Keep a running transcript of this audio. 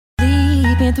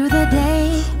Sleeping through the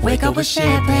day, wake up with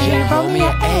champagne, roll me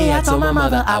an A. I told my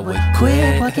mother I would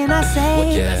quit. What can I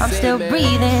say? I'm still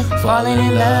breathing, falling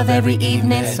in love every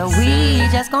evening. So we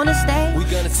just gonna stay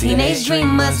teenage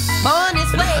dreamers, born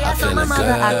this way. I told my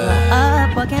mother I grew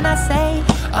up. What can I say?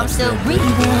 I'm still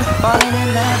breathing, falling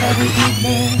in love every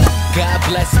evening. God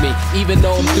bless me, even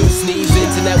though I'm through sneezing.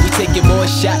 Tonight we taking more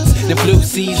shots than flu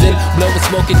season. Blowing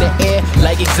smoke in the air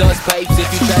like exhaust pipes. If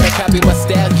you try to copy my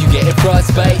style, you getting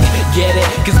frostbite. Get it?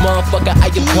 Cause motherfucker, I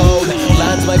am cold.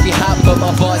 Lines might be hot, but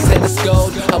my boss had to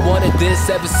scold. I wanted this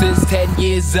ever since 10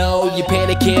 years old. You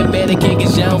panicking, mannequin,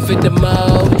 cause you don't fit the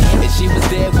mold. And she was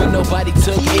there when nobody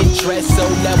took interest. So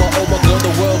now I owe my girl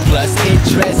the world plus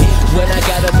interest. When I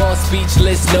got them all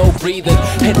speechless, no breathing.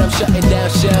 And I'm shutting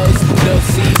down shows, no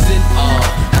season.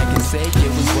 I can say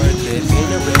it was worth it.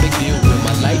 Panoramic view with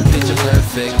my light picture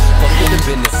perfect. Fuck with the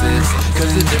businesses,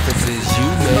 cause the difference is you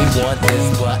may want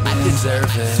this, but I deserve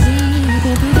it.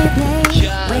 Sleeping through the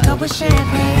day, wake up with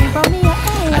champagne, roll me an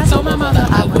A. I told my mother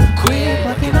I would quit.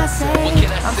 What can I say?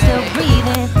 I'm still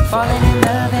breathing, falling in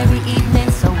love every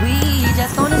evening. So we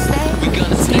just gonna stay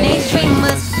teenage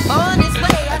dreamers, born this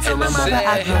way. I told my mother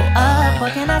I grew up.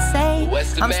 What can I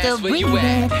say? I'm still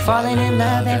breathing, falling in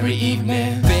love every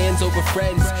evening. Fans over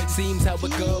friends, seems how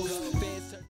it goes.